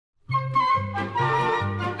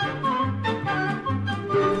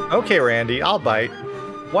Okay, Randy, I'll bite.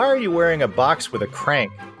 Why are you wearing a box with a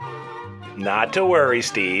crank? Not to worry,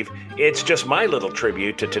 Steve. It's just my little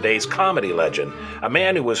tribute to today's comedy legend, a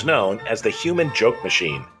man who was known as the human joke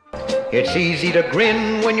machine. It's easy to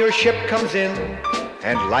grin when your ship comes in,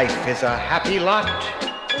 and life is a happy lot.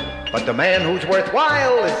 But the man who's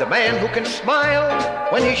worthwhile is the man who can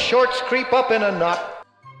smile when his shorts creep up in a knot.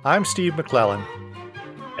 I'm Steve McClellan.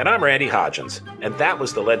 And I'm Randy Hodgins, and that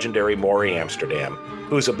was the legendary Maury Amsterdam,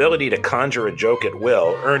 whose ability to conjure a joke at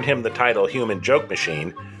will earned him the title Human Joke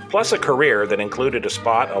Machine, plus a career that included a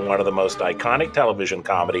spot on one of the most iconic television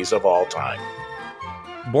comedies of all time.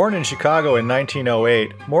 Born in Chicago in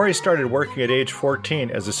 1908, Maury started working at age 14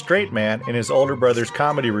 as a straight man in his older brother's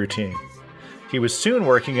comedy routine. He was soon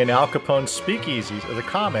working in Al Capone's speakeasies as a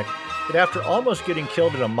comic, but after almost getting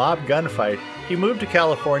killed in a mob gunfight, he moved to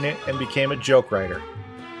California and became a joke writer.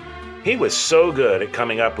 He was so good at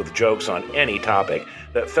coming up with jokes on any topic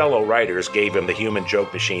that fellow writers gave him the Human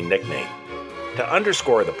Joke Machine nickname. To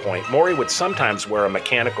underscore the point, Maury would sometimes wear a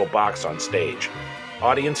mechanical box on stage.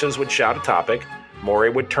 Audiences would shout a topic, Maury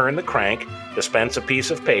would turn the crank, dispense a piece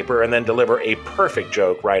of paper, and then deliver a perfect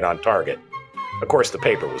joke right on target. Of course, the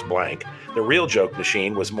paper was blank. The real joke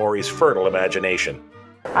machine was Maury's fertile imagination.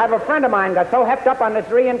 I have a friend of mine got so hepped up on this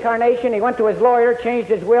reincarnation, he went to his lawyer, changed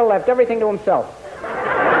his will, left everything to himself.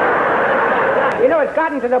 You know, it's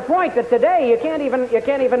gotten to the point that today you can't even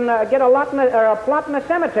get a lot or a plot in a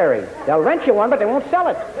cemetery. They'll rent you one, but they won't sell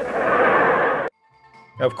it.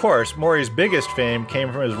 Of course, Maury's biggest fame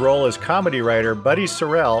came from his role as comedy writer Buddy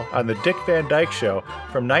Sorrell on The Dick Van Dyke Show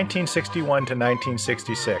from 1961 to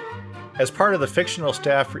 1966. As part of the fictional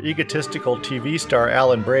staff for egotistical TV star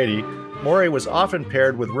Alan Brady, Maury was often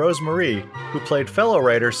paired with Rose Marie, who played fellow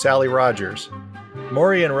writer Sally Rogers.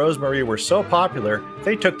 Maury and Rose Marie were so popular,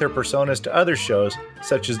 they took their personas to other shows,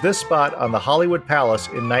 such as this spot on the Hollywood Palace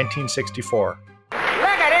in 1964. Look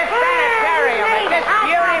at this sanitarium. Is this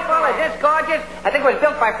beautiful? Is this gorgeous? I think it was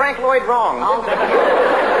built by Frank Lloyd Wrong.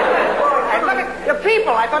 And look at the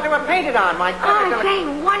people. I thought they were painted on. My God. Oh,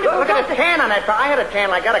 Jane, wonderful. Look at the tan on that. I had a tan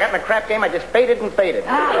like that. I got in a crap game. I just faded and faded.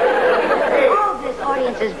 Oh, this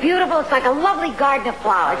audience is beautiful. It's like a lovely garden of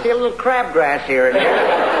flowers. I see a little crabgrass here and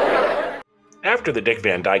there. After the Dick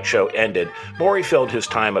Van Dyke Show ended, Maury filled his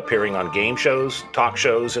time appearing on game shows, talk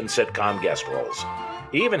shows, and sitcom guest roles.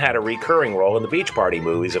 He even had a recurring role in the Beach Party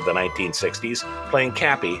movies of the 1960s, playing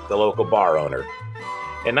Cappy, the local bar owner.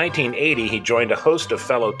 In 1980, he joined a host of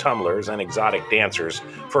fellow tumblers and exotic dancers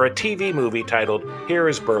for a TV movie titled Here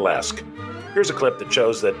is Burlesque. Here's a clip that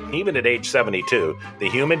shows that even at age 72, the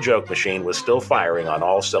Human Joke Machine was still firing on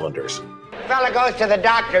all cylinders. Fella goes to the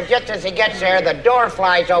doctor. Just as he gets there, the door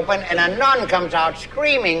flies open and a nun comes out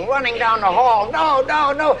screaming, running down the hall. No,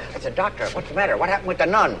 no, no. I said, doctor, what's the matter? What happened with the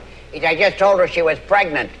nun? He said, I just told her she was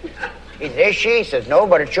pregnant. He said, is she? He says, no,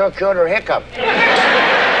 but it sure cured her hiccup.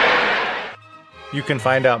 You can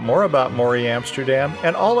find out more about Maury Amsterdam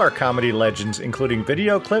and all our comedy legends, including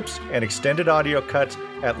video clips and extended audio cuts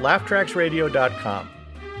at laughtracksradio.com.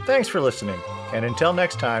 Thanks for listening, and until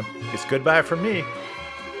next time, it's goodbye from me.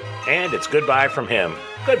 And it's goodbye from him.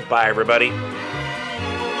 Goodbye, everybody.